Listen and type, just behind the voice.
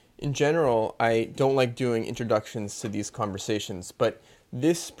In general, I don't like doing introductions to these conversations, but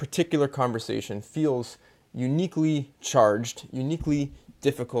this particular conversation feels uniquely charged, uniquely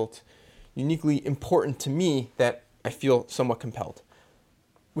difficult, uniquely important to me that I feel somewhat compelled.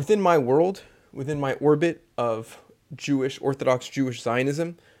 Within my world, within my orbit of Orthodox Jewish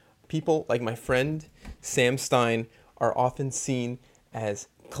Zionism, people like my friend Sam Stein are often seen as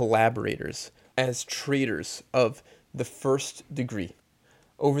collaborators, as traitors of the first degree.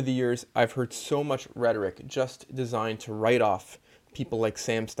 Over the years, I've heard so much rhetoric just designed to write off people like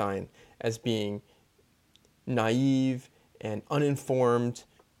Sam Stein as being naive and uninformed.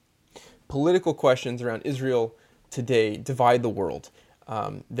 Political questions around Israel today divide the world.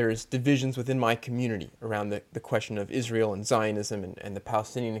 There's divisions within my community around the question of Israel and Zionism and the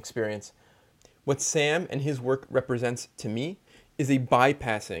Palestinian experience. What Sam and his work represents to me is a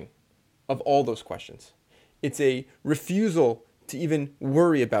bypassing of all those questions. It's a refusal to even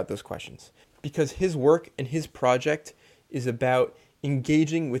worry about those questions, because his work and his project is about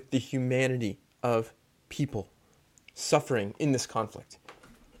engaging with the humanity of people suffering in this conflict.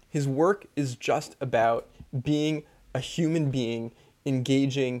 His work is just about being a human being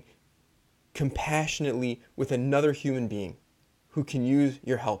engaging compassionately with another human being who can use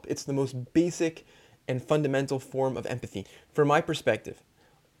your help. It's the most basic and fundamental form of empathy. From my perspective,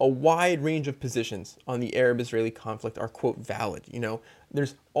 a wide range of positions on the Arab-Israeli conflict are, quote, valid.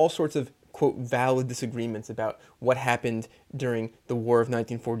 There's all sorts of, quote, valid disagreements about what happened during the War of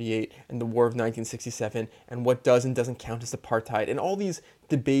 1948 and the War of 1967 and what does and doesn't count as apartheid. And all these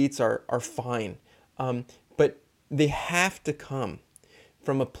debates are fine. But they have to come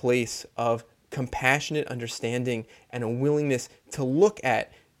from a place of compassionate understanding and a willingness to look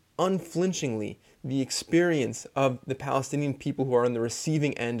at unflinchingly the experience of the Palestinian people who are on the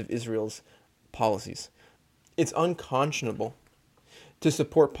receiving end of Israel's policies. It's unconscionable to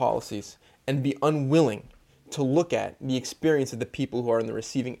support policies and be unwilling to look at the experience of the people who are on the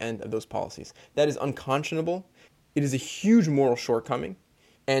receiving end of those policies. That is unconscionable. It is a huge moral shortcoming,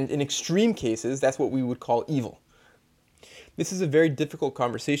 and in extreme cases, that's what we would call evil. This is a very difficult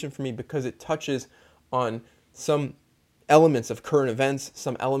conversation for me because it touches on some elements of current events,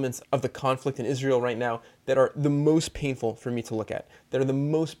 some elements of the conflict in Israel right now that are the most painful for me to look at, that are the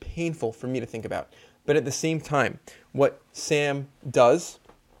most painful for me to think about. But at the same time, what Sam does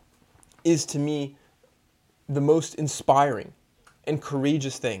is to me the most inspiring and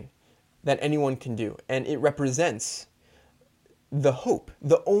courageous thing that anyone can do. And it represents the hope,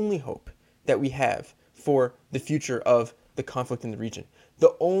 the only hope that we have for the future of the conflict in the region.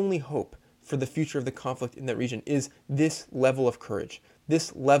 The only hope for the future of the conflict in that region is this level of courage,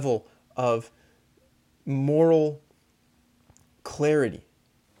 this level of moral clarity.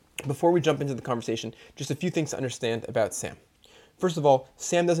 Before we jump into the conversation, just a few things to understand about Sam. First of all,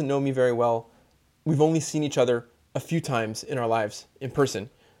 Sam doesn't know me very well. We've only seen each other a few times in our lives in person.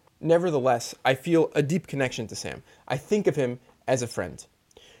 Nevertheless, I feel a deep connection to Sam. I think of him as a friend.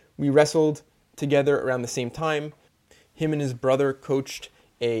 We wrestled together around the same time. Him and his brother coached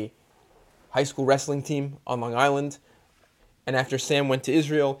a high school wrestling team on Long Island. And after Sam went to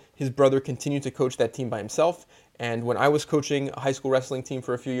Israel, his brother continued to coach that team by himself. And when I was coaching a high school wrestling team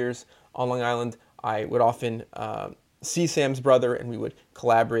for a few years on Long Island, I would often see Sam's brother and we would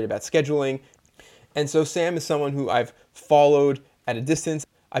collaborate about scheduling. And so Sam is someone who I've followed at a distance.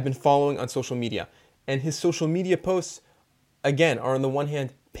 I've been following on social media. And his social media posts, again, are on the one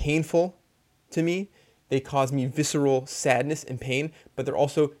hand painful to me. They cause me visceral sadness and pain, but they're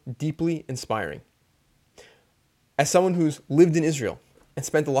also deeply inspiring. As someone who's lived in Israel and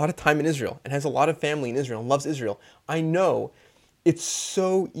spent a lot of time in Israel and has a lot of family in Israel and loves Israel, I know it's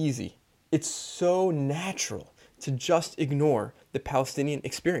so easy, it's so natural to just ignore the Palestinian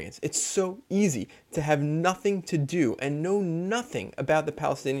experience. It's so easy to have nothing to do and know nothing about the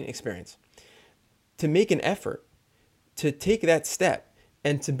Palestinian experience. To make an effort, to take that step,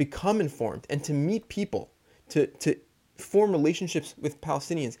 and to become informed and to meet people, to form relationships with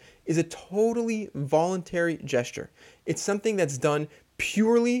Palestinians is a totally voluntary gesture. It's something that's done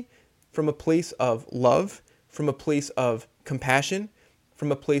purely from a place of love, from a place of compassion,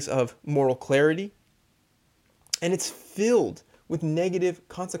 from a place of moral clarity. And it's filled with negative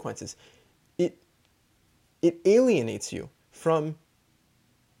consequences. It alienates you from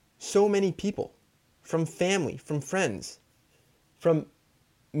so many people, from family, from friends, from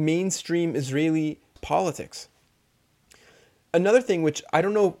mainstream Israeli politics. Another thing which I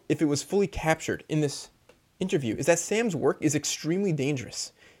don't know if it was fully captured in this interview is that Sam's work is extremely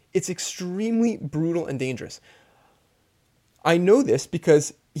dangerous. It's extremely brutal and dangerous. I know this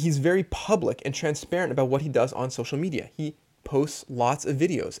because he's very public and transparent about what he does on social media. He posts lots of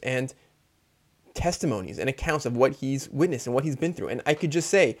videos and testimonies and accounts of what he's witnessed and what he's been through. And I could just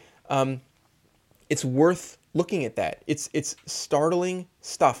say, it's worth looking at that. It's startling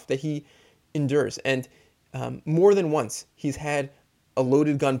stuff that he endures, and more than once he's had a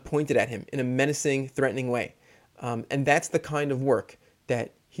loaded gun pointed at him in a menacing, threatening way, and that's the kind of work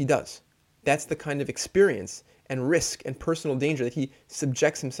that he does. That's the kind of experience and risk and personal danger that he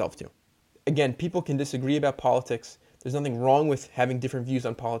subjects himself to. Again, people can disagree about politics. There's nothing wrong with having different views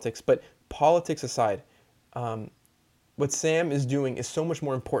on politics, but politics aside, what Sam is doing is so much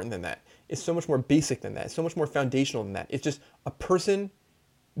more important than that. It's so much more basic than that. It's so much more foundational than that. It's just a person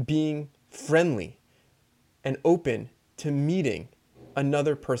being friendly and open to meeting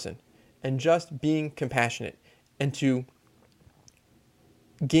another person and just being compassionate and to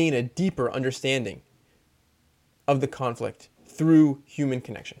gain a deeper understanding of the conflict through human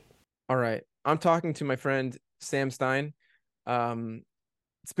connection. All right. I'm talking to my friend Sam Stein.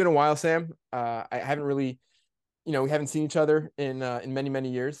 It's been a while, Sam. I haven't really, we haven't seen each other in many, many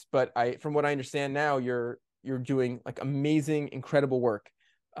years, but from what I understand now, you're doing like amazing, incredible work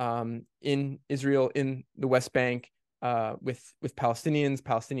in Israel, in the West Bank, with Palestinians,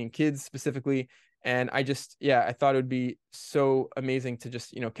 Palestinian kids specifically. And I thought it would be so amazing to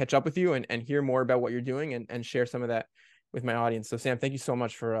just, catch up with you and hear more about what you're doing and share some of that with my audience. So Sam, thank you so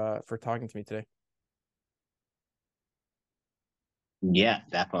much for talking to me today. Yeah,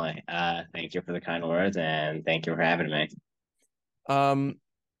 definitely. Thank you for the kind words and thank you for having me. Um,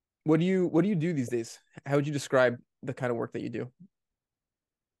 what do you do these days? How would you describe the kind of work that you do?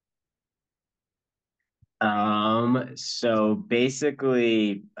 So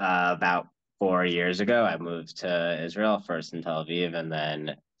basically, about 4 years ago, I moved to Israel, first in Tel Aviv, and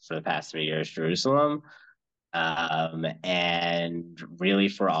then for the past 3 years, Jerusalem. And really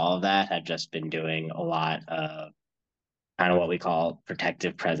for all of that, I've just been doing a lot of kind of what we call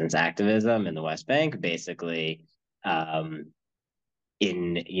protective presence activism in the West Bank, basically, um,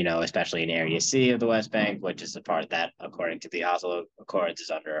 especially in Area C of the West Bank, which is the part that, according to the Oslo Accords, is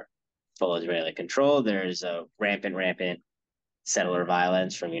under full Israeli control. There's a rampant settler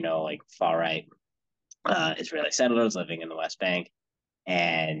violence from, like far right Israeli settlers living in the West Bank.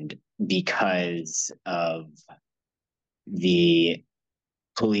 And because of the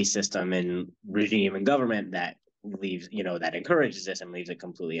police system and regime and government that that encourages this and leaves it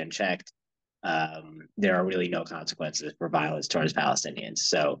completely unchecked, there are really no consequences for violence towards Palestinians.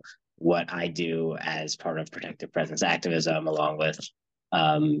 So what I do as part of protective presence activism, along with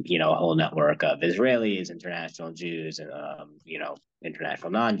a whole network of Israelis, international Jews, and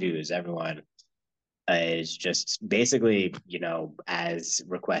international non-Jews, everyone is just basically, as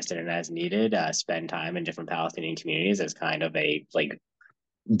requested and as needed, spend time in different Palestinian communities as kind of a like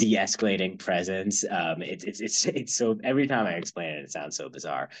de-escalating presence. It's so every time I explain it, it sounds so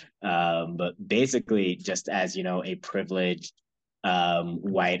bizarre. But basically, just as a privileged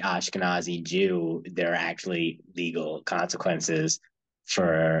white Ashkenazi Jew, there are actually legal consequences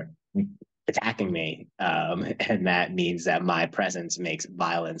for attacking me, and that means that my presence makes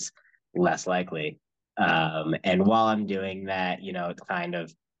violence less likely. And while I'm doing that, it's kind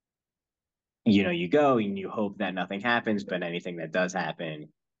of you go and you hope that nothing happens, but anything that does happen,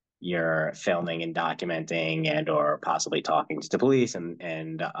 you're filming and documenting and or possibly talking to the police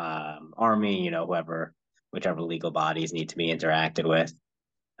and army, whichever legal bodies need to be interacted with.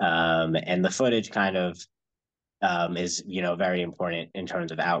 And the footage kind of is very important in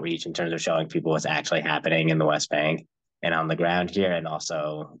terms of outreach, in terms of showing people what's actually happening in the West Bank and on the ground here, and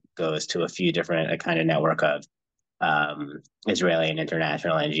also goes to a few different a kind of network of Israeli and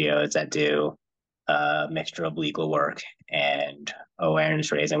international NGOs that do a mixture of legal work and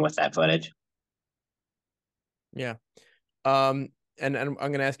awareness raising with that footage. Yeah. Um, and I'm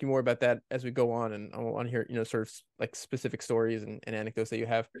going to ask you more about that as we go on, and I want to hear, sort of like specific stories and anecdotes that you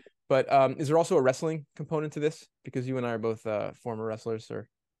have. But is there also a wrestling component to this? Because you and I are both former wrestlers or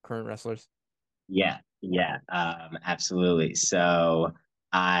current wrestlers. Yeah, absolutely. So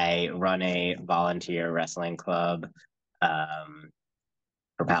I run a volunteer wrestling club um,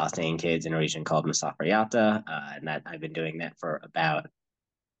 for Palestinian kids in a region called Masafriyata, and that I've been doing that for about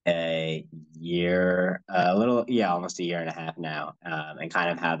a year, almost a year and a half now. And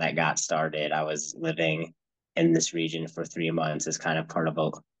kind of how that got started. I was living in this region for 3 months as kind of part of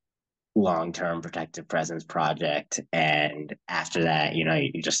a long-term protective presence project. And after that,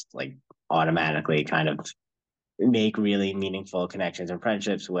 you just like automatically kind of make really meaningful connections and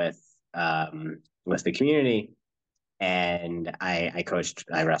friendships with the community. And I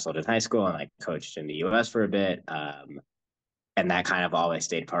wrestled in high school and I coached in the US for a bit. and that kind of always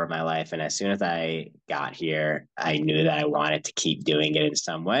stayed part of my life. And as soon as I got here, I knew that I wanted to keep doing it in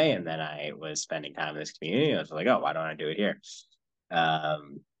some way. And then I was spending time in this community. I was like, oh, why don't I do it here?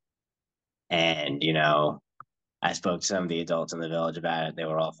 Um, and I spoke to some of the adults in the village about it. They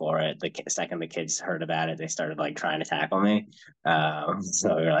were all for it. The second the kids heard about it, they started like trying to tackle me.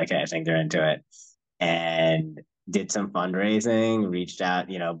 So we were like, hey, I think they're into it, and did some fundraising. Reached out,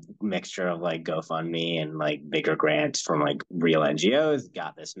 mixture of like GoFundMe and like bigger grants from like real NGOs.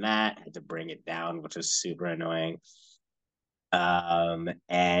 Got this mat. Had to bring it down, which was super annoying.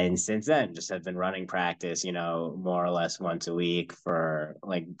 And since then, just have been running practice, more or less once a week for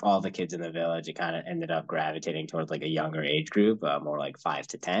like all the kids in the village. It kind of ended up gravitating towards like a younger age group, more like 5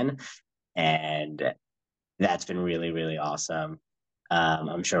 to 10. And that's been really, really awesome.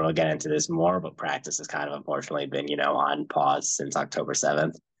 I'm sure we'll get into this more, but practice has kind of unfortunately been, on pause since October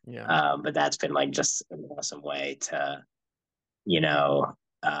 7th. Yeah. But that's been like just an awesome way to, you know,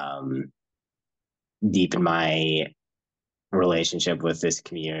 um, deepen my relationship with this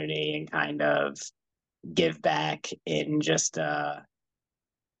community and kind of give back in just a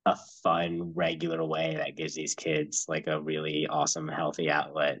fun, regular way that gives these kids like a really awesome, healthy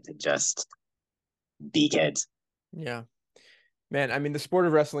outlet to just be kids. Yeah. Man, I mean, the sport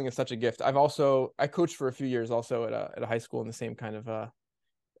of wrestling is such a gift. I coached for a few years also at a high school in the same kind of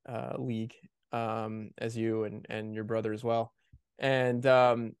league as you and your brother as well. And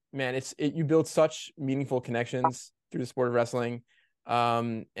man, you build such meaningful connections through the sport of wrestling.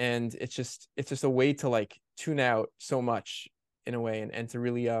 And it's just a way to like tune out so much in a way and to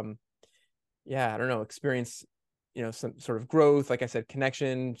really yeah, I don't know, experience, some sort of growth, like I said,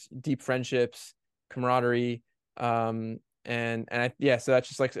 connections, deep friendships, camaraderie. Yeah, so that's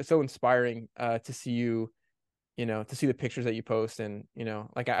just like it's so inspiring to see you, to see the pictures that you post. And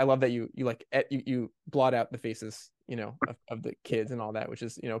like I love that you like you blot out the faces, of the kids and all that, which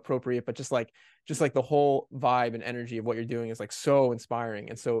is, appropriate, but just like the whole vibe and energy of what you're doing is like so inspiring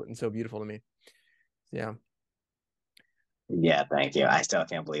and so beautiful to me. Yeah. Yeah, thank you. I still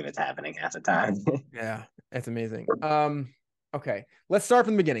can't believe it's happening half the time. Yeah, it's amazing. Okay, let's start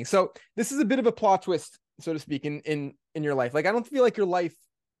from the beginning. So this is a bit of a plot twist, so to speak, in your life. Like I don't feel like your life.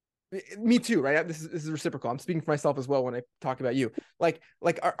 Me too, right? This is reciprocal. I'm speaking for myself as well when I talk about you. Like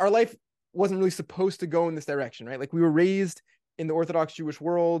our life wasn't really supposed to go in this direction, right? Like we were raised in the Orthodox Jewish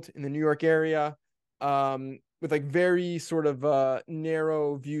world in the New York area, with like very sort of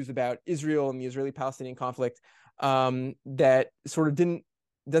narrow views about Israel and the Israeli-Palestinian conflict, that sort of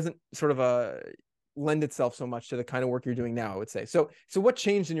doesn't sort of lend itself so much to the kind of work you're doing now, I would say. So what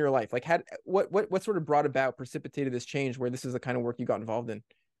changed in your life? Like what sort of brought about, precipitated this change where this is the kind of work you got involved in?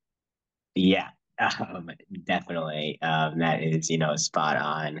 Yeah, definitely. That is, spot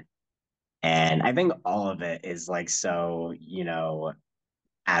on. And I think all of it is like so,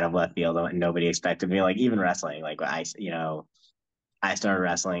 out of left field and nobody expected me. Like even wrestling, like I started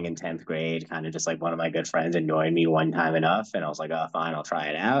wrestling in 10th grade, kind of just like one of my good friends annoyed me one time enough. And I was like, oh, fine, I'll try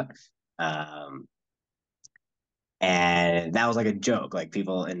it out. Um, and that was like a joke. Like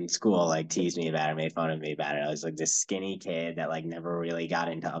people in school like teased me about it, made fun of me about it. I was like this skinny kid that like never really got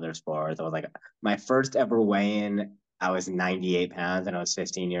into other sports. I was like my first ever weigh-in, I was 98 pounds and I was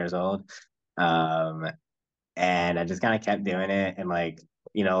 15 years old. Um, and I just kind of kept doing it and like,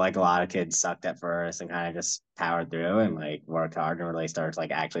 like a lot of kids sucked at first and kind of just powered through and like worked hard and really started to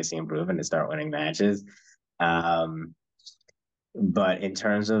like actually see improvement and start winning matches. But in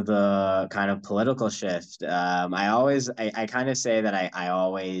terms of the kind of political shift, I kind of say that I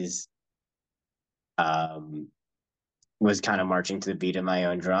always um, was kind of marching to the beat of my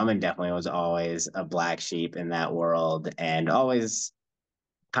own drum and definitely was always a black sheep in that world and always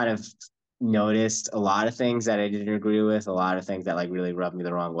kind of noticed a lot of things that I didn't agree with, a lot of things that like really rubbed me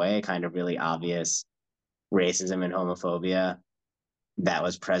the wrong way, kind of really obvious racism and homophobia that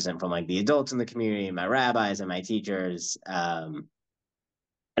was present from like the adults in the community, my rabbis and my teachers. And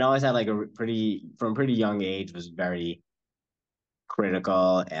always had like from a pretty young age was very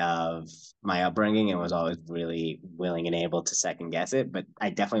critical of my upbringing and was always really willing and able to second guess it. But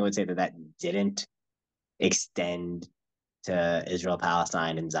I definitely would say that didn't extend to Israel,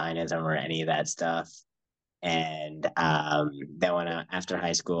 Palestine, and Zionism or any of that stuff. And then after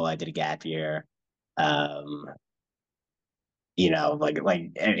high school, I did a gap year. Um, like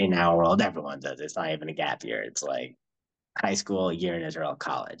in our world, everyone does. It's not even a gap year. It's like high school, year in Israel,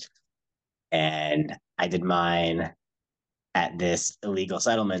 college. And I did mine at this illegal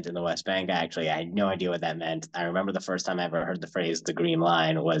settlement in the West Bank. Actually, I had no idea what that meant. I remember the first time I ever heard the phrase "the green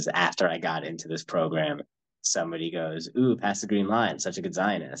line" was after I got into this program. Somebody goes, "Ooh, pass the green line! Such a good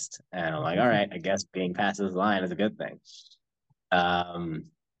Zionist," and I'm like, "All right, I guess being past this line is a good thing." Um,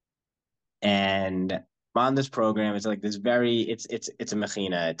 and on this program, it's like this very it's a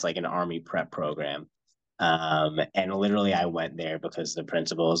machina, it's like an army prep program. And literally I went there because the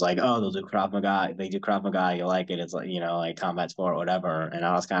principal was like, oh, they'll do Krav Maga, they do Krav Maga, you like it, it's like, like combat sport, whatever. And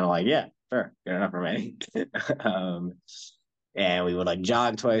I was kind of like, yeah, sure, good enough for me. um, and we would like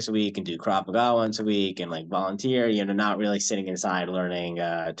jog twice a week and do Krav Maga once a week and like volunteer, not really sitting inside learning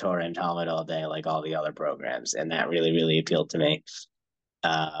Torah and Talmud all day like all the other programs. And that really, really appealed to me.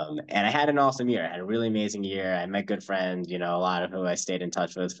 And I had an awesome year. I had a really amazing year. I met good friends, a lot of who I stayed in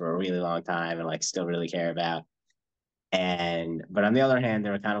touch with for a really long time and like still really care about. But on the other hand,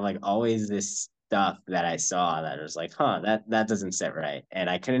 there were kind of like always this stuff that I saw that was like, huh, that doesn't sit right. And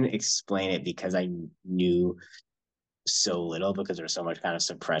I couldn't explain it because I knew so little because there's so much kind of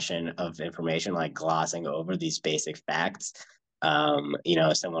suppression of information, like glossing over these basic facts.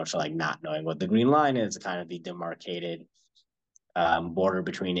 Similar to like not knowing what the green line is, kind of the demarcated border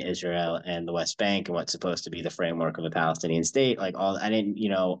between Israel and the West Bank and what's supposed to be the framework of a Palestinian state. Like all, I didn't,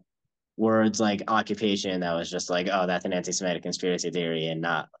 words like occupation that was just like, oh, that's an anti-Semitic conspiracy theory and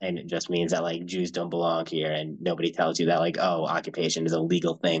it just means that like Jews don't belong here and nobody tells you that like, oh, occupation is a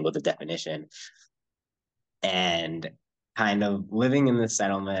legal thing with a definition. And kind of living in the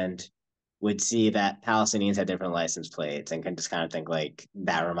settlement would see that Palestinians had different license plates and can just kind of think like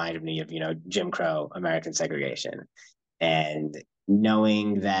that reminded me of, Jim Crow, American segregation. And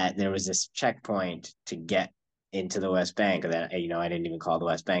knowing that there was this checkpoint to get into the West Bank that, I didn't even call the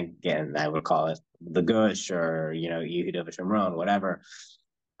West Bank again. I would call it the Gush or, Yehuda V'Shomron, whatever.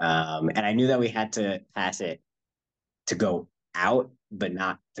 And I knew that we had to pass it to go out, but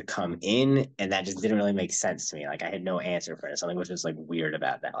not to come in. And that just didn't really make sense to me. Like I had no answer for it. Something was just like weird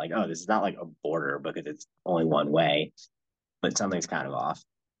about that. Like, oh, this is not like a border because it's only one way, but something's kind of off.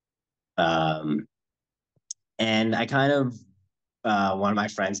 Um, and I kind of one of my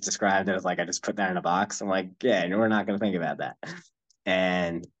friends described it as like I just put that in a box. I'm like, yeah, no, we're not going to think about that.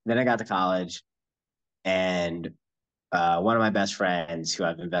 And then I got to college, and one of my best friends, who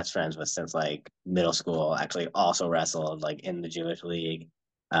I've been best friends with since like middle school, actually also wrestled like in the Jewish League.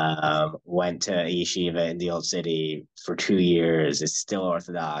 Went to yeshiva in the old city for 2 years. Is still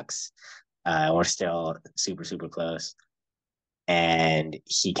Orthodox. We're still super super close. And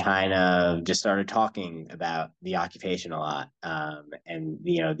he kind of just started talking about the occupation a lot, and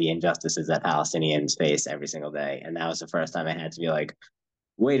the injustices that Palestinians face every single day. And that was the first time I had to be like,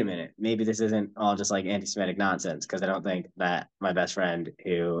 wait a minute, maybe this isn't all just like anti-Semitic nonsense, because I don't think that my best friend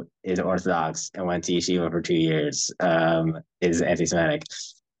who is Orthodox and went to yeshiva for 2 years is anti-Semitic.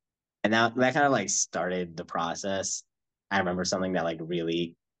 And that kind of like started the process. I remember something that like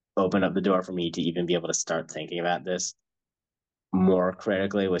really opened up the door for me to even be able to start thinking about this more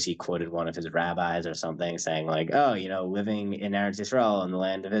critically. Was he quoted one of his rabbis or something saying like, oh, living in Eretz Israel in the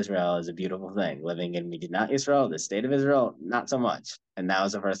land of Israel is a beautiful thing. Living in Medinat Israel, the state of Israel, not so much. And that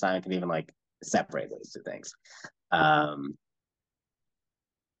was the first time I could even like separate those two things. Um,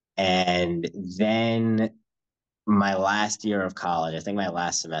 and then my last year of college, I think my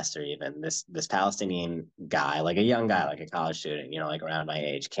last semester even, this Palestinian guy, like a young guy, like a college student, like around my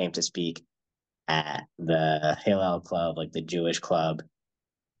age, came to speak at the Hillel Club, like the Jewish club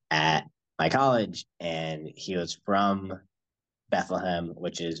at my college, and he was from Bethlehem,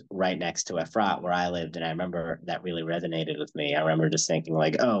 which is right next to Efrat, where I lived. And I remember that really resonated with me. I remember just thinking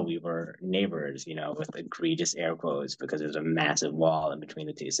like, oh, we were neighbors, with egregious air quotes, because there's a massive wall in between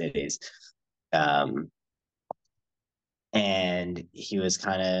the two cities. Um, and he was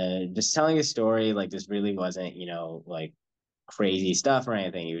kind of just telling his story. Like this really wasn't, like crazy stuff or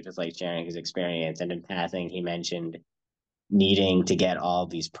anything. He was just like sharing his experience. And in passing, he mentioned needing to get all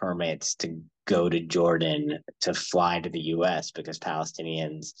these permits to go to Jordan to fly to the US because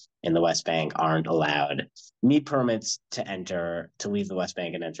Palestinians in the West Bank aren't allowed need permits to leave the West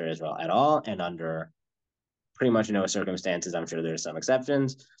Bank and enter Israel at all. And under pretty much no circumstances, I'm sure there's some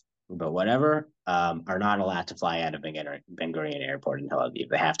exceptions, but whatever, are not allowed to fly out of Ben Gurion Airport in Tel Aviv.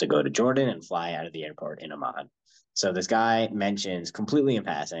 They have to go to Jordan and fly out of the airport in Amman. So this guy mentions completely in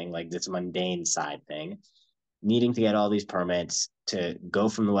passing, like this mundane side thing, needing to get all these permits to go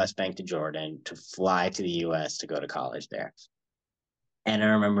from the West Bank to Jordan to fly to the US to go to college there. And I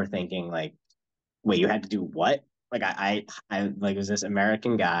remember thinking like, wait, you had to do what? Like I like was this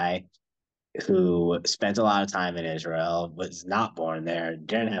American guy who spent a lot of time in Israel, was not born there,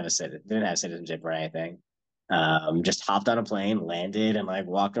 didn't have citizenship or anything. Just hopped on a plane, landed, and like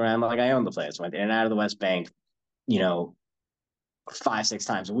walked around like I owned the place. Went in and out of the West Bank, you know, 5, 6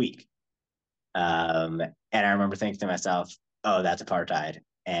 times a week. And I remember thinking to myself, "Oh, that's apartheid."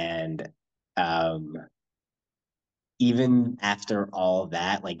 And um, even after all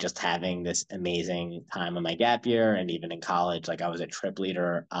that, like just having this amazing time on my gap year and even in college, like I was a trip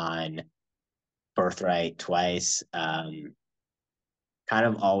leader on Birthright twice. Kind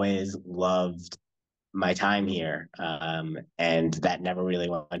of always loved my time here. And that never really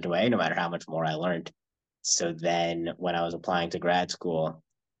went away, no matter how much more I learned. So then when I was applying to grad school,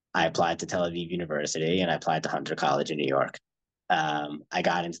 I applied to Tel Aviv University and I applied to Hunter College in New York. I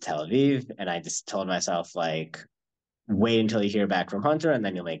got into Tel Aviv and I just told myself, like, wait until you hear back from Hunter and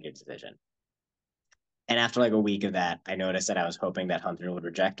then you'll make your decision. And after like a week of that, I noticed that I was hoping that Hunter would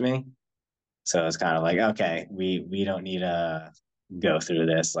reject me. So it's kind of like, okay, we don't need to go through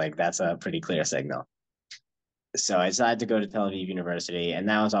this. Like that's a pretty clear signal. So I decided to go to Tel Aviv University, and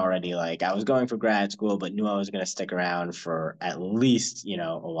that was already like I was going for grad school, but knew I was going to stick around for at least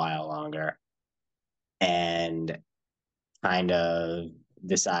a while longer, and kind of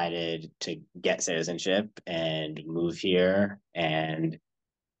decided to get citizenship and move here, and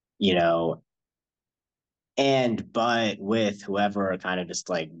you know, and but with whoever kind of just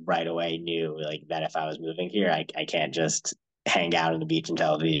like right away knew like that if I was moving here, I can't just hang out on the beach in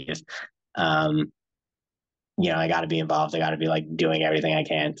Tel Aviv. Um, I got to be involved. I got to be like doing everything I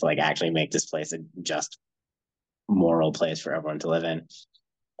can to like actually make this place a just moral place for everyone to live in.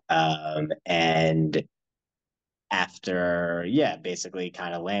 And after, yeah, basically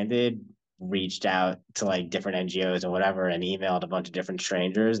kind of landed, reached out to like different NGOs and whatever, and emailed a bunch of different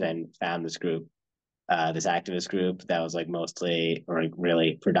strangers and found this group, this activist group that was like mostly or like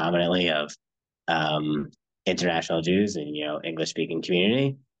really predominantly of um, international Jews and English speaking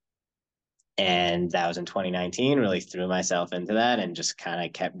community, and that was in 2019. Really threw myself into that and just kind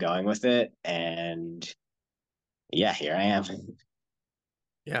of kept going with it, and yeah, here I am.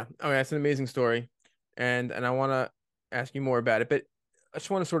 Yeah. Okay, that's an amazing story. And I want to ask you more about it, but I just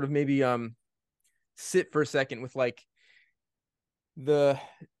want to sort of maybe sit for a second with like the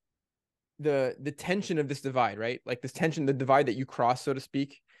the tension of this divide, right? Like this tension, the divide that you cross, so to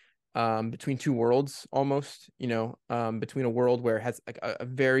speak, between two worlds almost, between a world where it has like a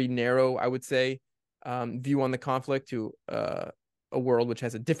very narrow, I would say, view on the conflict to a world which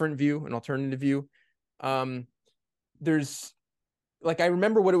has a different view, an alternative view. Um, there's like I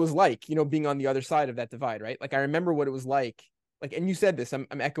remember what it was like, being on the other side of that divide, right? Like I remember what it was like, and you said this. I'm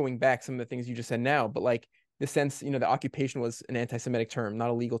echoing back some of the things you just said now, but like the sense, the occupation was an anti-Semitic term, not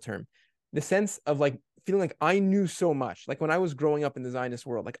a legal term. The sense of like feeling like I knew so much. Like when I was growing up in the Zionist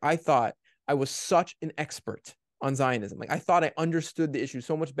world, like I thought I was such an expert on Zionism. Like I thought I understood the issue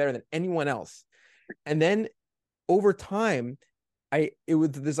so much better than anyone else. And then over time, it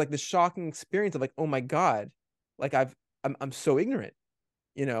was there's like this shocking experience of like, oh my God, like I'm so ignorant,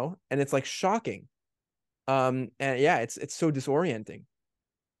 and it's like shocking. And yeah, it's so disorienting.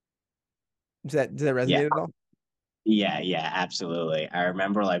 Does that Yeah, resonate at all? yeah, absolutely. I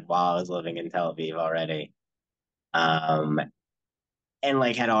remember like while I was living in Tel Aviv already, um, and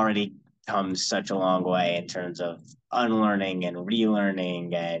like had already come such a long way in terms of unlearning and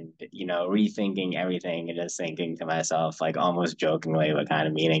relearning and rethinking everything and just thinking to myself like almost jokingly but kind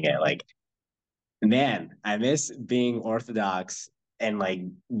of meaning it like, man, I miss being Orthodox and like,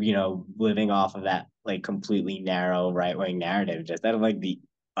 living off of that like completely narrow right wing narrative, just out of like the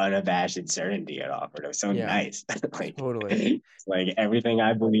unabashed certainty it offered. It was so Yeah, nice. Like, totally. like everything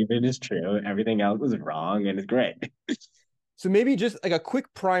I believe in is true, everything else is wrong, and it's great. So maybe just like a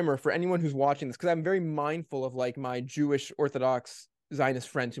quick primer for anyone who's watching this, because I'm very mindful of like my Jewish Orthodox Zionist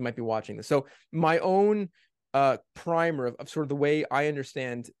friends who might be watching this. So my own primer of sort of the way I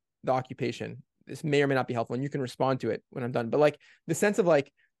understand the occupation. This may or may not be helpful, and you can respond to it when I'm done. But like the sense of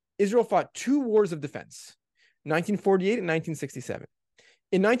like Israel fought two wars of defense, 1948 and 1967.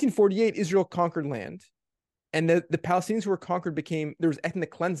 In 1948, Israel conquered land, and the Palestinians who were conquered there was ethnic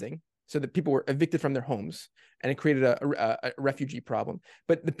cleansing, so that people were evicted from their homes, and it created a refugee problem.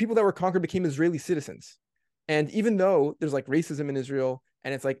 But the people that were conquered became Israeli citizens, and even though there's like racism in Israel,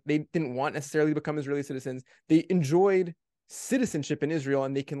 and it's like they didn't want necessarily to become Israeli citizens, they enjoyed citizenship in Israel,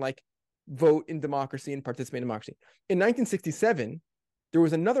 and they can like vote in democracy and participate in democracy. In 1967, there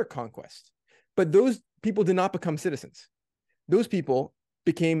was another conquest, but those people did not become citizens. Those people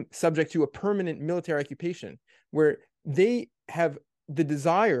became subject to a permanent military occupation where they have the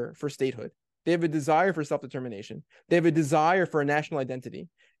desire for statehood. They have a desire for self-determination. They have a desire for a national identity,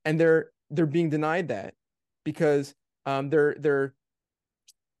 and they're being denied that because uh,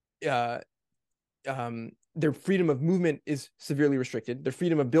 their freedom of movement is severely restricted. Their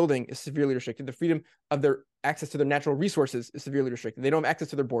freedom of building is severely restricted. The freedom of their access to their natural resources is severely restricted. They don't have access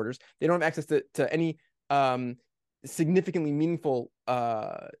to their borders. They don't have access to any significantly meaningful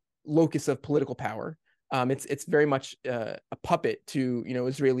locus of political power. It's very much a puppet to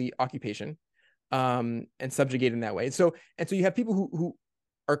Israeli occupation, and subjugated in that way. And so you have people who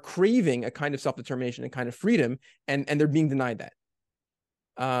are craving a kind of self determination and kind of freedom, and they're being denied that.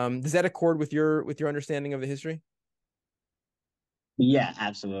 Does that accord with your understanding of the history? Yeah,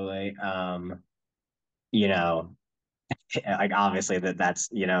 absolutely. You know, like obviously that's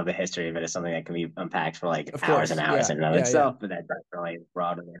the history of it is something that can be unpacked for like Of hours and course, hours yeah, in and of yeah, yeah. itself, but that's definitely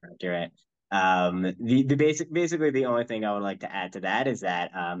broader than accurate. Basically the only thing I would like to add to that is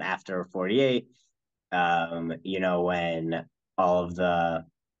that after 48, when all of the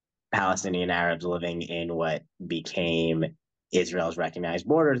Palestinian Arabs living in what became Israel's recognized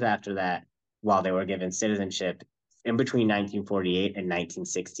borders after that, while they were given citizenship in between 1948 and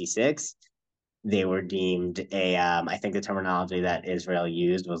 1966, they were deemed I think the terminology that Israel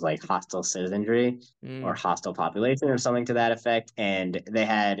used was like hostile citizenry or Mm, hostile population or something to that effect. And they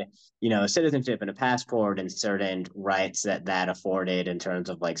had, citizenship and a passport and certain rights that afforded in terms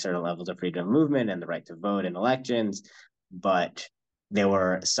of like certain levels of freedom of movement and the right to vote in elections. But they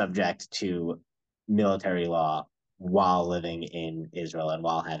were subject to military law while living in Israel and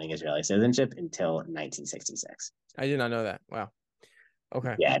while having Israeli citizenship until 1966. I did not know that. Wow.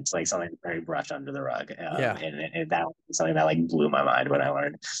 Okay. Yeah, it's like something very brushed under the rug, Yeah. and that was something that like blew my mind when I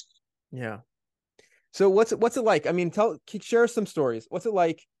learned. Yeah. So what's it like? I mean, share some stories. What's it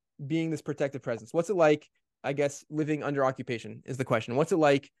like being this protective presence? What's it like, I guess, living under occupation is the question. What's it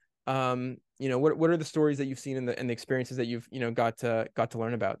like? What are the stories that you've seen and the experiences that you've, got to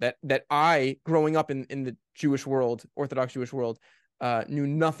learn about that I, growing up in the Jewish world, Orthodox Jewish world, knew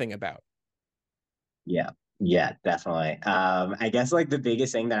nothing about. Yeah, yeah, definitely. I guess like the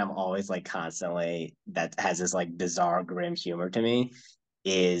biggest thing that I'm always like constantly that has this like bizarre grim humor to me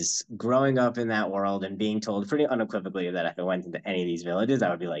is growing up in that world and being told pretty unequivocally that if I went into any of these villages,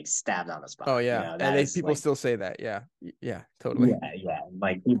 I would be like stabbed on the Oh spot. yeah. And That they is people like still say that. Yeah. Yeah, totally. yeah.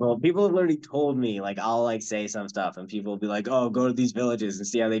 Like people have literally told me, like I'll like say some stuff and people will be like, "Oh, go to these villages and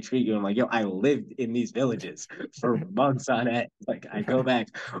see how they treat you." I'm like, "Yo, I lived in these villages for months on end. Like I go back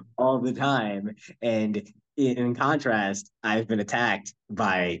all the time." And in contrast, I've been attacked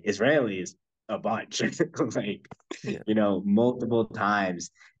by Israelis a bunch, like Yeah. multiple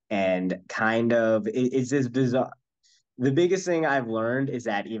times, and kind of it's this bizarre the biggest thing I've learned is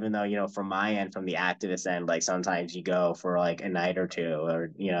that even though, from my end, from the activist end, like sometimes you go for like a night or two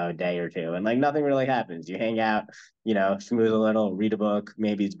or, a day or two and like nothing really happens. You hang out, schmooze a little, read a book.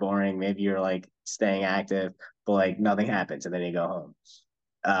 Maybe it's boring. Maybe you're like staying active, but like nothing happens and then you go home.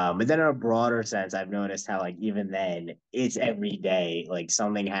 But then in a broader sense, I've noticed how like even then it's every day, like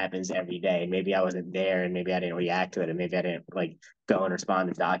something happens every day. And maybe I wasn't there and maybe I didn't react to it and maybe I didn't like go and respond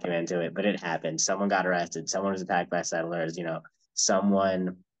and document to it, but it happened. Someone got arrested, someone was attacked by settlers,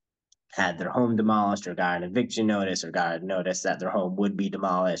 someone had their home demolished or got an eviction notice or got a notice that their home would be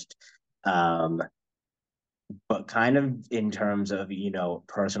demolished. Um, but kind of in terms of,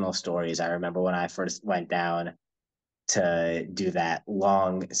 personal stories, I remember when I first went down to do that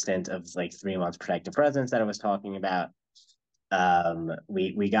long stint of like 3 months protective presence that I was talking about.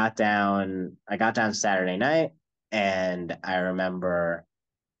 We got down. I got down Saturday night, and I remember,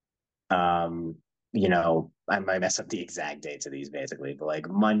 um, I might mess up the exact dates of these basically, but like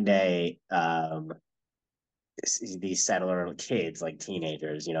Monday, these settler kids, like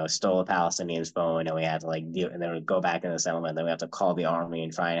teenagers, stole a Palestinian's phone, and we had to like deal, and then we go back in the settlement. Then we have to call the army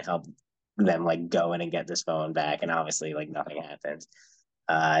and try and help them like go in and get this phone back, and obviously like nothing happens.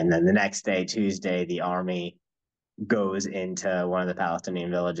 And then the next day, Tuesday, the army goes into one of the Palestinian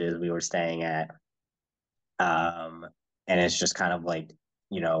villages we were staying at, um, and it's just kind of like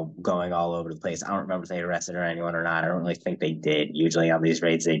going all over the place. I don't remember if they arrested or anyone or not. I don't really think they did. Usually on these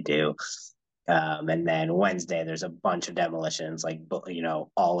raids they do. And then Wednesday, there's a bunch of demolitions, like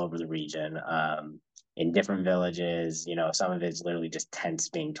all over the region, in different villages. Some of it's literally just tents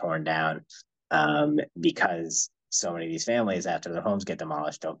being torn down, because so many of these families, after their homes get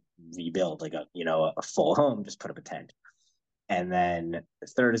demolished, don't rebuild like a full home, just put up a tent. And then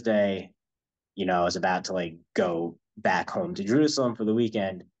Thursday, I was about to like go back home to Jerusalem for the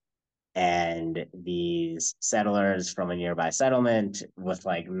weekend, and these settlers from a nearby settlement with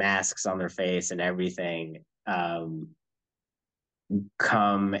like masks on their face and everything,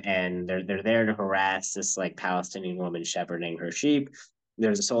 come and they're there to harass this like Palestinian woman shepherding her sheep.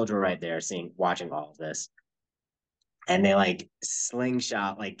 There's a soldier right there seeing watching all of this, and they like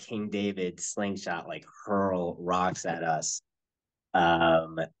slingshot like King David slingshot like hurl rocks at us.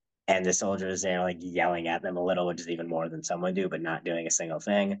 um and the soldiers there like yelling at them a little, which is even more than someone do, but not doing a single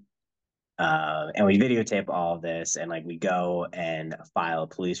thing. And we videotape all of this, and like we go and file a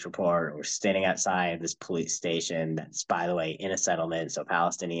police report. We're standing outside this police station that's, by the way, in a settlement. So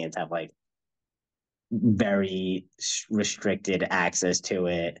Palestinians have like very restricted access to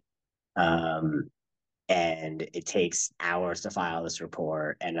it. Um, and it takes hours to file this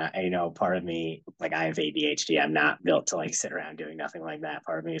report. And part of me, like I have ADHD, I'm not built to like sit around doing nothing like that.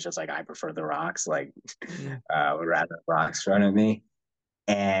 Part of me is just like I prefer the rocks, like Mm, would rather rocks thrown at me.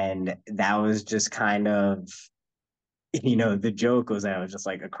 And that was just kind of, the joke was that it was just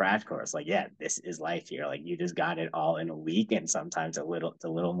like a crash course. Like, yeah, this is life here. Like you just got it all in a week, and sometimes it's a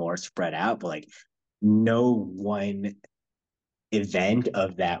little more spread out, but like no one event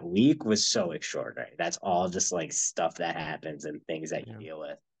of that week was so extraordinary. That's all just like stuff that happens and things that you yeah, deal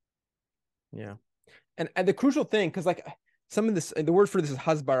with. yeah. And the crucial thing, because like some of this, the word for this is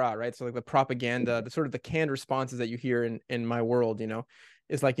hasbara, right? So like the propaganda, the sort of the canned responses that you hear in my world,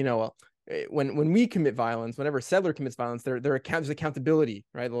 is like, well, when we commit violence, whenever a settler commits violence, there's accountability,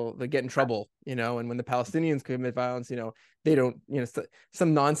 right? They get in trouble, and when the Palestinians commit violence, they don't,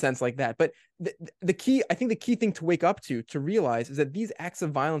 some nonsense like that. But the key, I think the key thing to wake up to realize is that these acts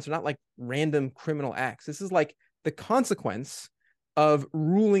of violence are not like random criminal acts. This is like the consequence of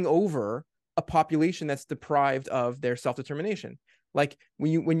ruling over a population that's deprived of their self-determination. Like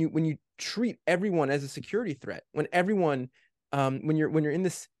when you treat everyone as a security threat, when you're in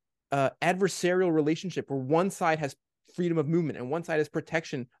this adversarial relationship where one side has freedom of movement and one side has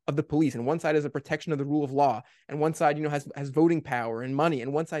protection of the police and one side has a protection of the rule of law and one side has voting power and money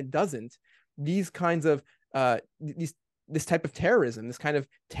and one side doesn't, these kinds of this type of terrorism, this kind of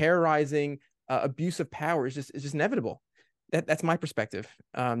terrorizing abuse of power is just inevitable. That's my perspective.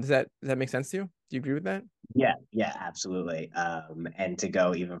 Does that make sense to you? Do you agree with that? Yeah, yeah, absolutely. And to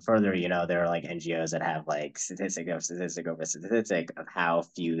go even further, there are like NGOs that have like statistic over statistic of how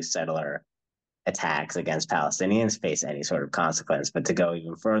few settler attacks against Palestinians face any sort of consequence. But to go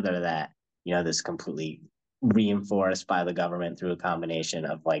even further, that this completely reinforced by the government through a combination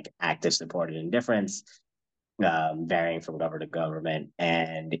of like active support and indifference, varying from government to government,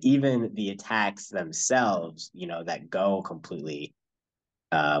 and even the attacks themselves, that go completely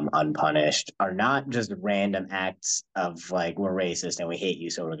unpunished, are not just random acts of like we're racist and we hate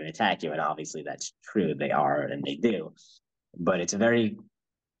you, so we're going to attack you. And obviously that's true; they are and they do. But it's a very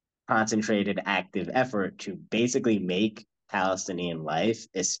concentrated, active effort to basically make Palestinian life,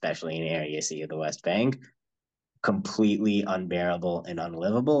 especially in Area C of the West Bank, completely unbearable and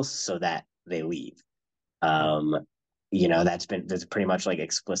unlivable, so that they leave. Yeah. Um, that's pretty much like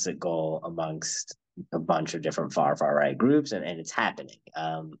explicit goal amongst a bunch of different far right groups, and it's happening.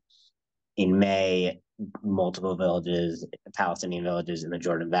 In May, multiple villages, Palestinian villages in the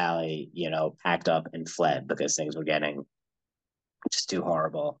Jordan Valley, packed up and fled because things were getting just too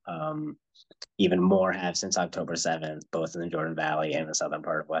horrible. Even more have since October 7th, both in the Jordan Valley and the southern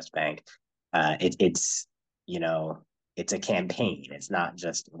part of West Bank. It's you know it's a campaign. It's not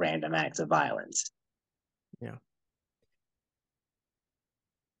just random acts of violence. Yeah.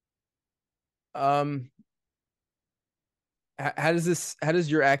 Um, how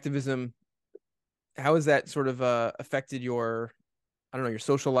does your activism, how has that sort of affected your, I don't know, your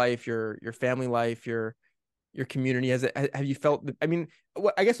social life, your family life, your community? Have you felt, I mean,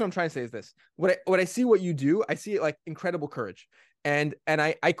 I guess what I'm trying to say is this. What I see what you do, I see it like incredible courage. And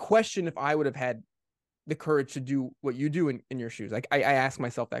I question if I would have had the courage to do what you do in your shoes. Like I ask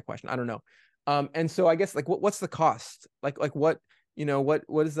myself that question. I don't know. And so I guess like what's the cost? Like what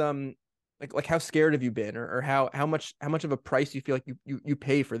is like how scared have you been, or how much of a price do you feel like you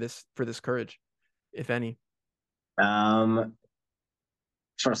pay for this courage, if any? Um,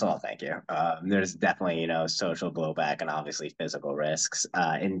 First of all, thank you. There's definitely, social blowback and obviously physical risks.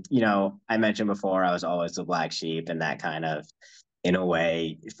 And, I mentioned before, I was always the black sheep, and that kind of, in a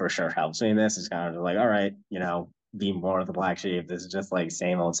way, for sure helps me in this. It's kind of like, all right, be more of the black sheep. This is just like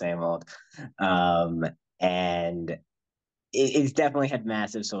same old, same old. Um, and it's definitely had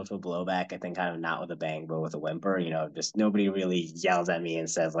massive social blowback. I think kind of not with a bang, but with a whimper. Just nobody really yells at me and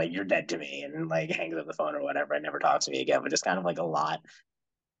says like "you're dead to me" and like hangs up the phone or whatever and never talks to me again. But just kind of like a lot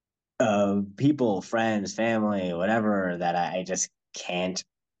of people, friends, family, whatever, that I just can't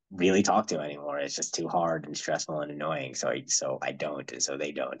really talk to anymore. It's just too hard and stressful and annoying. So I don't, and so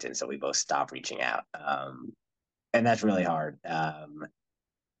they don't, and so we both stop reaching out. And that's really hard.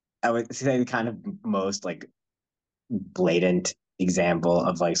 I would say the kind of most like blatant example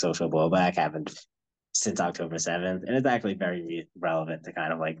of like social blowback happened since October 7th, and it's actually very relevant to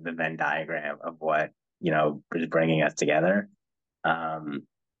kind of like the Venn diagram of what is bringing us together. Um,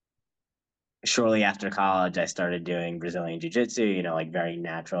 shortly after college, I started doing Brazilian Jiu Jitsu, like very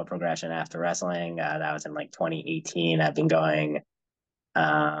natural progression after wrestling. That was in like 2018. I've been going,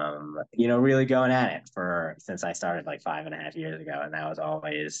 really going at it for since I started like 5.5 years ago. And that was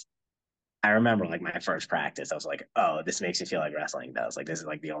always, I remember like my first practice, I was like, oh, this makes me feel like wrestling does. Like, this is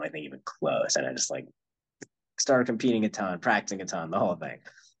like the only thing even close. And I just like started competing a ton, practicing a ton, the whole thing.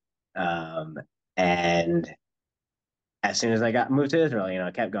 Um, and as soon as I got moved to Israel,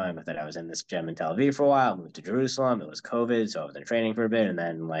 I kept going with it. I was in this gym in Tel Aviv for a while, moved to Jerusalem. It was COVID, so I was in training for a bit, and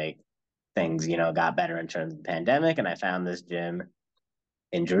then like things, got better in terms of the pandemic, and I found this gym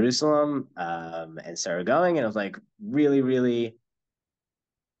in Jerusalem, and started going, and it was like really, really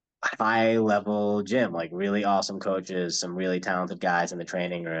high level gym, like really awesome coaches, some really talented guys in the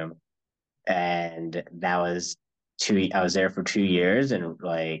training room, and that was two. I was there for 2 years, and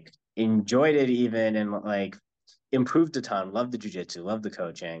like enjoyed it even, and like improved a ton. Loved the jujitsu, loved the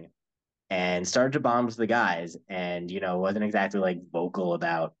coaching, and started to bond with the guys. And wasn't exactly like vocal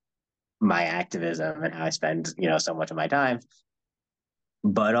about my activism and how I spend so much of my time,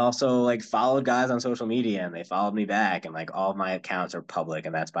 but also like followed guys on social media, and they followed me back, and like all of my accounts are public,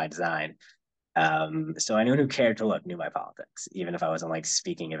 and that's by design. So anyone who cared to look knew my politics, even if I wasn't like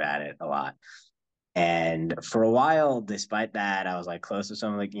speaking about it a lot. And for a while, despite that, I was like close to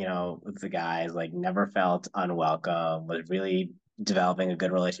some like, with the guys, like never felt unwelcome, was really developing a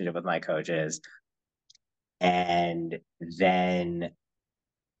good relationship with my coaches. And then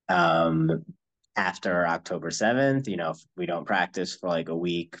um after October 7th, we don't practice for like a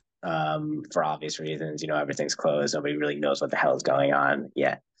week, for obvious reasons. Everything's closed. Nobody really knows what the hell is going on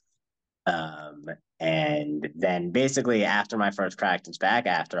yet. Um, and then basically after my first practice back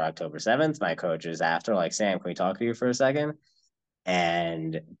after October 7th, my coach is after like, Sam, can we talk to you for a second?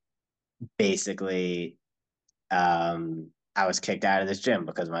 And basically, I was kicked out of this gym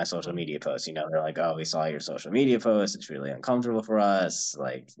because of my social media posts. They're like, oh, we saw your social media posts. It's really uncomfortable for us.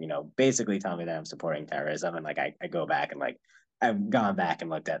 Like, basically tell me that I'm supporting terrorism. And like, I go back and like, I've gone back and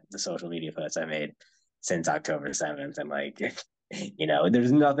looked at the social media posts I made since October 7th. And like,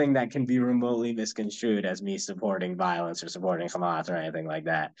 there's nothing that can be remotely misconstrued as me supporting violence or supporting Hamas or anything like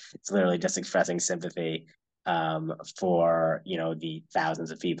that. It's literally just expressing sympathy, for the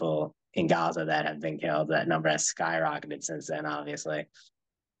thousands of people in Gaza that have been killed. That number has skyrocketed since then, obviously.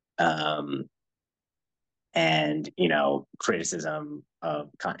 Um, and criticism of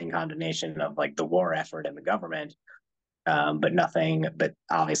and condemnation of like the war effort and the government, but nothing, but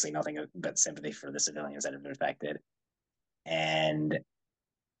obviously nothing but sympathy for the civilians that have been affected. And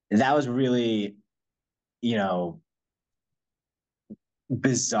that was really, you know,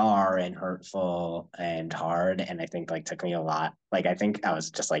 bizarre and hurtful and hard. And I think like took me a lot. Like I think I was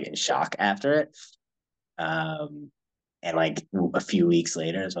just like in shock after it. Um, and like a few weeks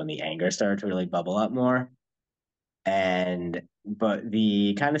later is when the anger started to really bubble up more. And but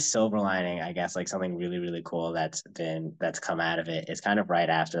the kind of silver lining, I guess, like something really, really cool that's come out of it is kind of right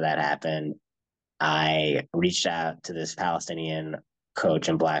after that happened. I reached out to this Palestinian coach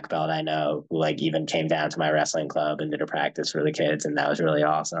and black belt I know who like even came down to my wrestling club and did a practice for the kids, and that was really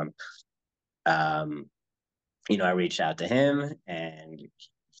awesome. Um, I reached out to him and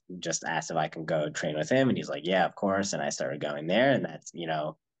just asked if I can go train with him, and he's like, "Yeah, of course." And I started going there, and that's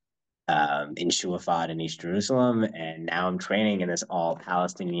in Shuafat in East Jerusalem, and now I'm training in this all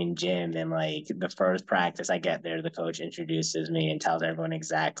Palestinian gym. And like the first practice I get there, the coach introduces me and tells everyone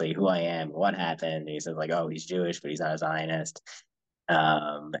exactly who I am, what happened. And he says like, "Oh, he's Jewish, but he's not a Zionist."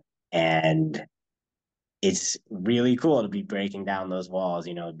 Um, and it's really cool to be breaking down those walls,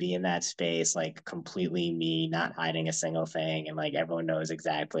 be in that space, like completely me, not hiding a single thing. And like everyone knows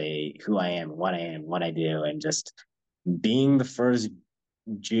exactly who I am, what I am, what I do. And just being the first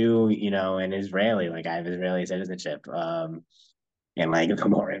Jew, and Israeli, like I have Israeli citizenship. And like the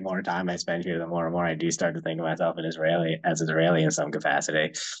more and more time I spend here, the more and more I do start to think of myself as Israeli in some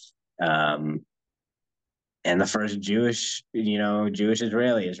capacity. Um, and the first Jewish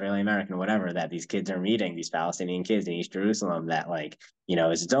Israeli, Israeli American, whatever, that these kids are meeting, these Palestinian kids in East Jerusalem, that like,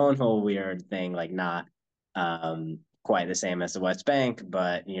 is its own whole weird thing, like not quite the same as the West Bank,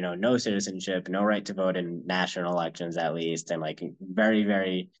 but no citizenship, no right to vote in national elections at least, and like very,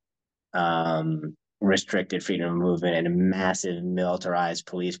 very restricted freedom of movement and a massive militarized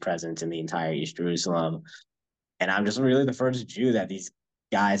police presence in the entire East Jerusalem. And I'm just really the first Jew that these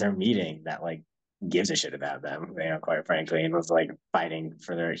guys are meeting that like gives a shit about them, quite frankly, and was like fighting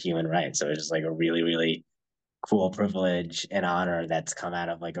for their human rights. So it's just like a really, really cool privilege and honor that's come out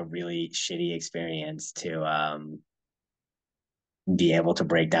of like a really shitty experience to be able to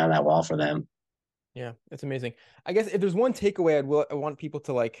break down that wall for them. Yeah, it's amazing. I guess if there's one takeaway I want people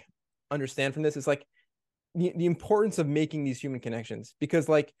to like understand from this is like the importance of making these human connections, because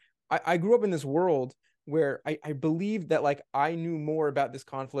like I grew up in this world where I believed that like I knew more about this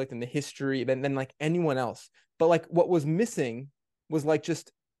conflict and the history than like anyone else. But like what was missing was like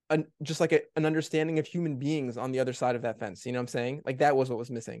just like an understanding of human beings on the other side of that fence. You know what I'm saying? Like that was what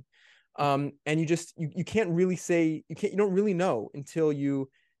was missing. And you can't really say you don't really know until you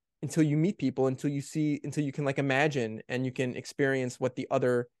meet people, until you can like imagine and you can experience what the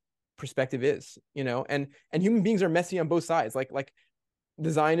other perspective is, you know. And human beings are messy on both sides. Like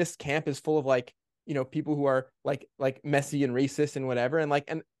the Zionist camp is full of like, you know, people who are like messy and racist and whatever,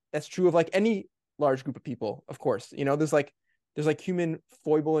 and that's true of like any large group of people, of course. You know, there's like human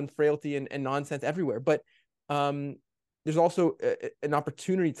foible and frailty and nonsense everywhere, but um there's also an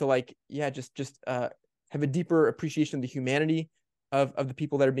opportunity to like, yeah, just have a deeper appreciation of the humanity of the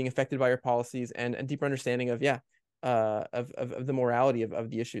people that are being affected by our policies, and a deeper understanding of, yeah, of the morality of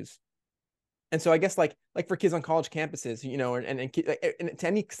the issues. And so I guess like for kids on college campuses, you know, and to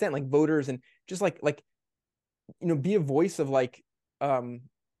any extent, like voters, and just like you know, be a voice of like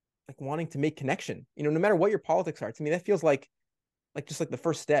wanting to make connection, you know, no matter what your politics are. To me, that feels like just like the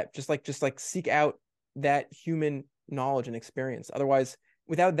first step. Just like seek out that human knowledge and experience. Otherwise,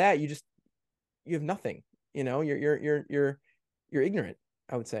 without that, you have nothing. You know, you're ignorant,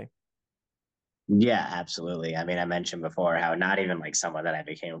 I would say. Yeah, absolutely. I mean, I mentioned before how not even like someone that I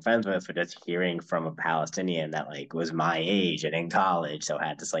became friends with, but just hearing from a Palestinian that like was my age and in college, so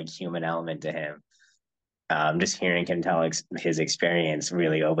had this like human element to him. Just hearing him tell his experience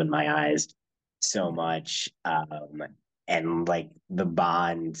really opened my eyes so Yeah. much. And like the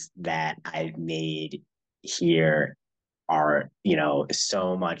bonds that I've made here are, you know,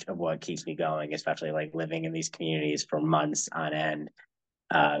 so much of what keeps me going, especially like living in these communities for months on end.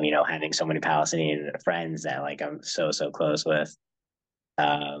 You know, having so many Palestinian friends that like I'm so close with.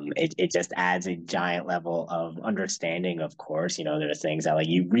 It just adds a giant level of understanding. Of course, you know, there's things that like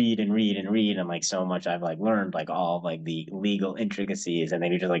you read and read and read, and like so much I've like learned like all of, like the legal intricacies, and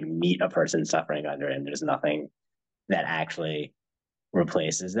then you just like meet a person suffering under it, and there's nothing that actually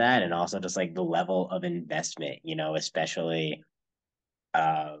replaces that. And also just like the level of investment, you know, especially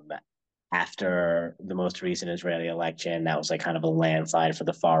um after the most recent Israeli election, that was like kind of a landslide for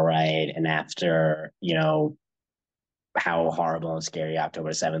the far right. And after, you know, how horrible and scary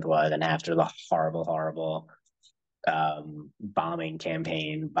October 7th was, and after the horrible bombing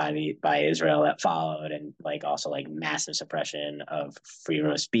campaign by Israel that followed, and like also like massive suppression of freedom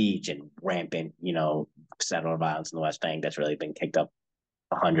of speech and rampant, you know, settler violence in the West Bank that's really been kicked up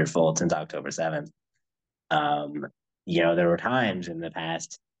 100-fold since October 7th. Um, you know, there were times in the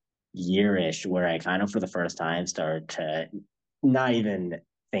past yearish where I kind of for the first time started to not even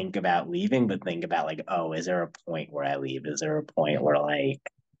think about leaving, but think about like, oh, is there a point where I leave? Is there a point Mm. where like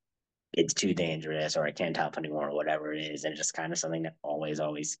it's too dangerous or I can't help anymore or whatever it is? And just kind of something that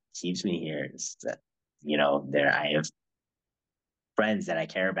always keeps me here is that, you know, there I have friends that I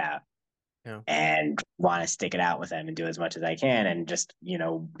care about Yeah. and want to stick it out with them and do as much as I can, and just, you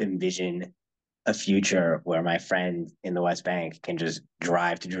know, envision a future where my friend in the West Bank can just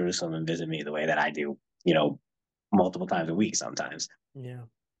drive to Jerusalem and visit me the way that I do, you know, multiple times a week sometimes. Yeah.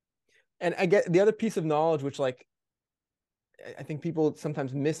 And I get the other piece of knowledge, which like I think people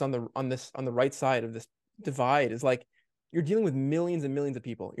sometimes miss on the right side of this divide, is like you're dealing with millions and millions of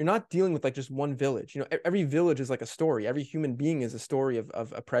people. You're not dealing with like just one village. You know, every village is like a story. Every human being is a story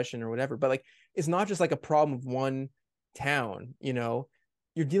of oppression or whatever. But like it's not just like a problem of one town, you know.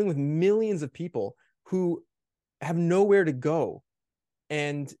 You're dealing with millions of people who have nowhere to go,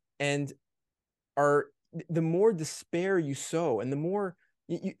 and are, the more despair you sow, and the more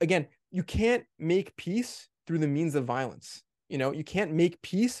again, you can't make peace through the means of violence. You know, you can't make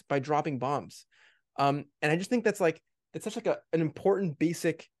peace by dropping bombs. And I just think that's such like an important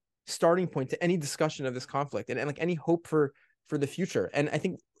basic starting point to any discussion of this conflict, and like any hope for the future. And I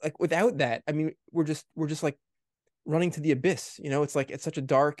think like without that, I mean, we're just like running to the abyss. You know, it's like it's such a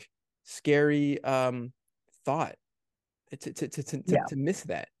dark, scary thought Yeah. to miss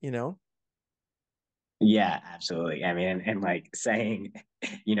that, you know. Yeah, absolutely. I mean, and like saying,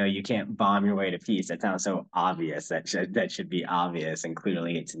 you know, you can't bomb your way to peace. That sounds so obvious. That should be obvious, and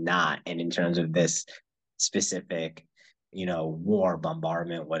clearly it's not. And in terms of this specific, you know, war,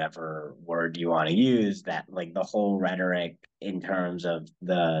 bombardment, whatever word you want to use, that like the whole rhetoric in terms of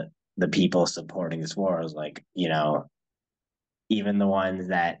the people supporting this war is like, you know, even the ones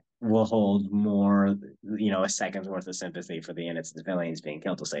that will hold more, you know, a second's worth of sympathy for the innocent civilians being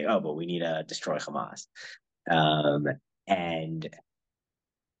killed will say, oh, but we need to destroy Hamas. Um, and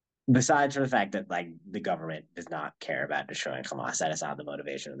besides for the fact that like the government does not care about destroying Hamas, that is not the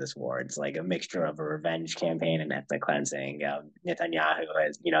motivation of this war. It's like a mixture of a revenge campaign and ethnic cleansing. Netanyahu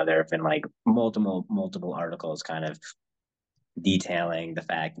has, there have been like multiple articles kind of detailing the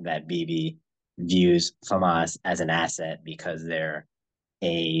fact that Bibi views Hamas as an asset because they're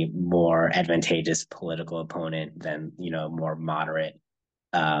a more advantageous political opponent than more moderate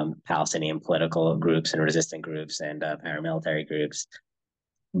Palestinian political groups and resistant groups and paramilitary groups.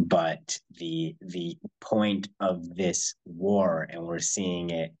 But the point of this war, and we're seeing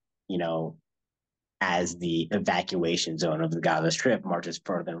it, as the evacuation zone of the Gaza Strip marches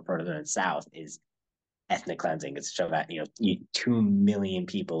further and further and south, is ethnic cleansing. It's to show that 2 million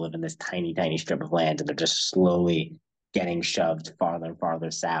people live in this tiny strip of land, and they're just slowly getting shoved farther and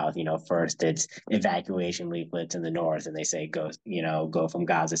farther south. First it's evacuation leaflets in the north, and they say go from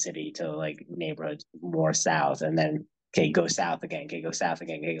Gaza City to like neighborhoods more south, and then okay, go south again, okay, go south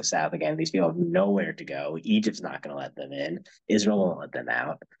again, okay, go south again. These people have nowhere to go. Egypt's not going to let them in. Israel won't let them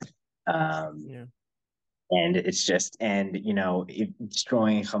out. Yeah. And it's just, and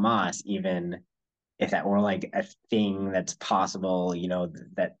destroying Hamas, even if that were like a thing that's possible,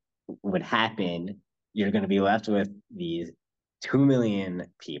 that would happen, you're going to be left with these 2 million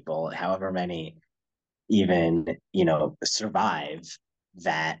people, however many even, survive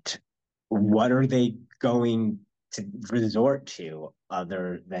that. What are they going to resort to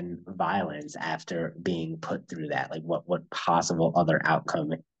other than violence after being put through that? Like what possible other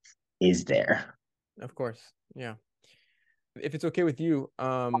outcome is there? Of course. Yeah. If it's okay with you,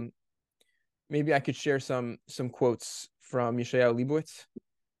 maybe I could share some quotes from Yeshayahu Leibowitz.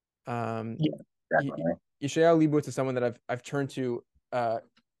 Um, Yeah, definitely. Yeshayahu Leibowitz is someone that I've turned to,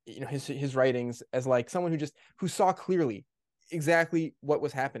 his writings as like someone who saw clearly exactly what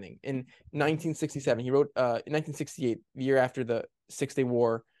was happening in 1967. He wrote in 1968, the year after the Six-Day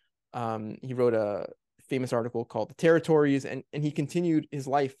War. He wrote a famous article called "The Territories," and he continued his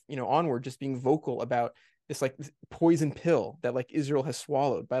life, onward, just being vocal about this poison pill that like Israel has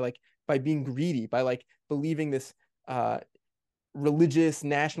swallowed by being greedy, by like believing this religious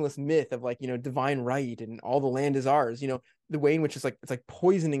nationalist myth of like divine right and all the land is ours, the way in which it's like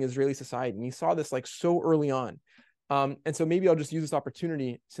poisoning Israeli society. And he saw this like so early on. And so maybe I'll just use this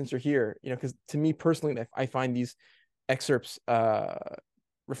opportunity since you're here, because to me personally, I find these excerpts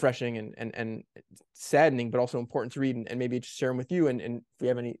refreshing and saddening, but also important to read, and maybe just share them with you. And if we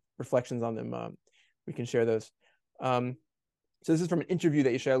have any reflections on them, we can share those. So this is from an interview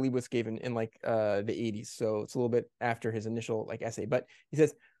that Yeshaya Leibowitz gave in like the 80s. So it's a little bit after his initial like essay. But he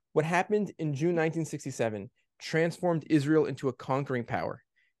says, what happened in June 1967 transformed Israel into a conquering power,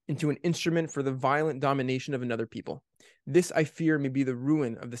 into an instrument for the violent domination of another people. This, I fear, may be the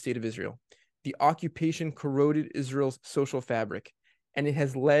ruin of the state of Israel. The occupation corroded Israel's social fabric, and it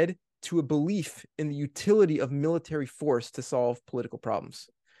has led to a belief in the utility of military force to solve political problems.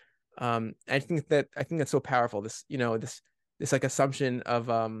 I think that's so powerful. This like assumption of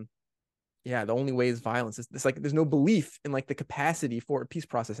the only way is violence. It's like there's no belief in like the capacity for a peace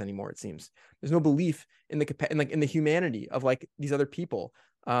process anymore. It seems there's no belief in the humanity of like these other people.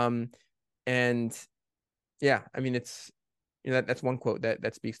 And yeah, I mean it's that's one quote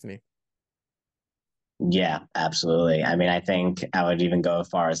that speaks to me. Yeah, absolutely. I mean, I think I would even go as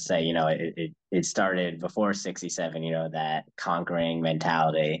far as say, it started before 67, that conquering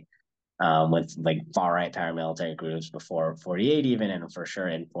mentality with like far right paramilitary groups before 48, even, and for sure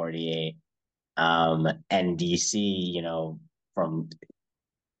in 48. And DC, from,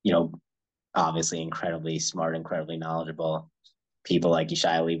 you know, obviously incredibly smart, incredibly knowledgeable people like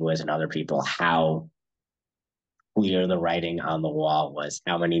Yeshaya Leibowitz and other people, how clear the writing on the wall was,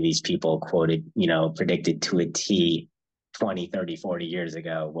 how many of these people quoted, predicted to a T 20, 30, 40 years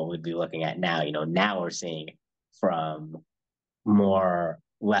ago what we'd be looking at now. Now we're seeing from more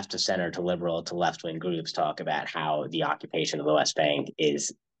left to center to liberal to left wing groups talk about how the occupation of the West Bank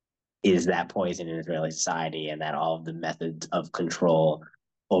is that poison in Israeli society, and that all of the methods of control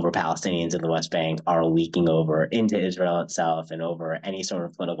over Palestinians in the West Bank are leaking over into Israel itself and over any sort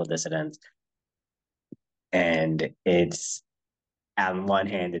of political dissidence. And it's, on one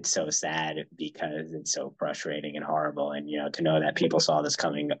hand, it's so sad because it's so frustrating and horrible, and to know that people saw this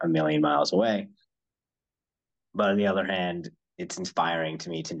coming a million miles away. But on the other hand, it's inspiring to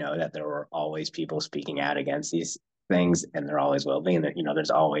me to know that there were always people speaking out against these things, and there always will be, and that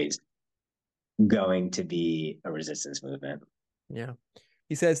there's always going to be a resistance movement. Yeah.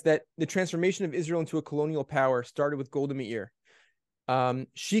 He says that the transformation of Israel into a colonial power started with Golda Meir.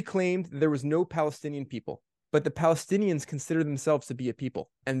 She claimed there was no Palestinian people, but the Palestinians consider themselves to be a people,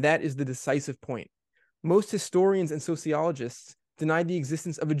 and that is the decisive point. Most historians and sociologists denied the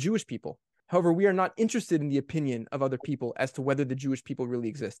existence of a Jewish people. However, we are not interested in the opinion of other people as to whether the Jewish people really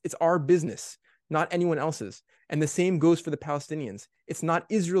exist. It's our business, not anyone else's. And the same goes for the Palestinians. It's not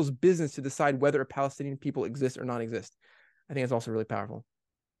Israel's business to decide whether a Palestinian people exist or not exist. I think it's also really powerful.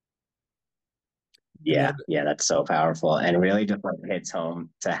 Any Yeah, other? yeah, that's so powerful and really just like hits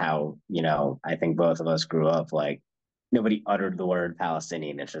home to how, I think both of us grew up like nobody uttered the word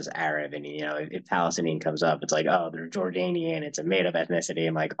Palestinian. It's just Arab. And, if Palestinian comes up, it's like, oh, they're Jordanian. It's a made up ethnicity.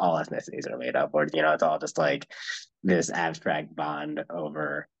 And like all ethnicities are made up. Or, it's all just like this abstract bond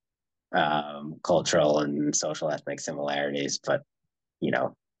over cultural and social ethnic similarities. But, you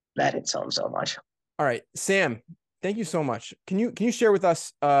know, that hits home so much. All right, Sam, thank you so much. Can you share with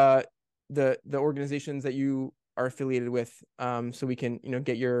us the organizations that you are affiliated with, so we can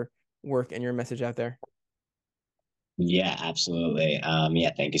get your work and your message out there? Yeah, absolutely.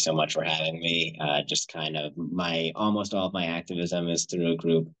 Yeah, thank you so much for having me. Just kind of almost all of my activism is through a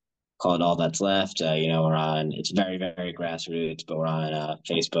group called All That's Left. We're on, it's very, very grassroots, but we're on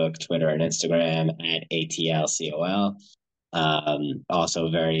Facebook, Twitter, and Instagram at ATLCOL. Also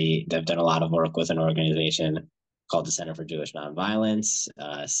I've done a lot of work with an organization called the Center for Jewish Nonviolence.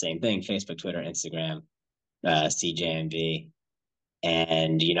 Same thing, Facebook, Twitter, Instagram, CJNV.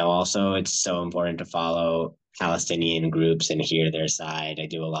 And, also it's so important to follow Palestinian groups and hear their side. I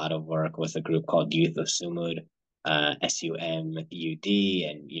do a lot of work with a group called Youth of Sumud, SUMUD,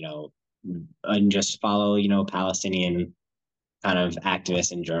 and just follow, Palestinian kind of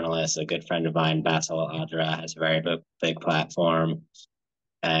activists and journalists. A good friend of mine, Basil Adra, has a very big platform.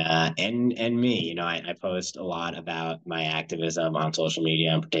 And me, I post a lot about my activism on social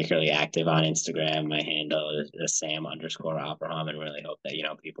media. I'm particularly active on Instagram. My handle is Sam_Abraham, and really hope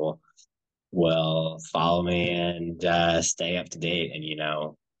that, people will follow me and stay up to date and,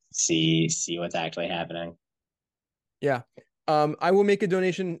 see what's actually happening. Yeah. I will make a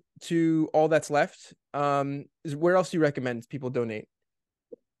donation to All That's Left. Where else do you recommend people donate?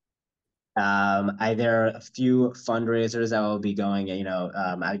 There are a few fundraisers that will be going.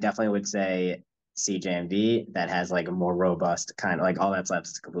 I definitely would say CJMV that has like a more robust kind of like All That's Left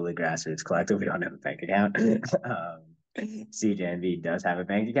is a completely grassroots collective. We don't have a bank account. CJMV does have a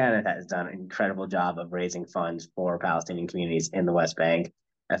bank account and has done an incredible job of raising funds for Palestinian communities in the West Bank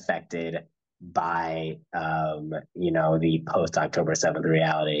affected by the post October 7th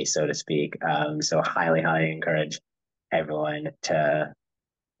reality, so to speak. So highly encourage everyone to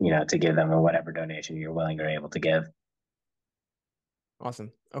give them whatever donation you're willing or able to give.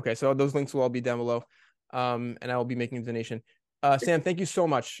 Awesome. Okay, so those links will all be down below, and I will be making a donation. Sam, thank you so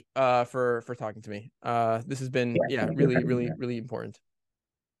much for talking to me. This has been, Yeah, yeah, thank really really you. really important.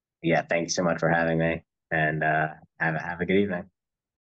 Yeah, thank you so much for having me, and have a good evening.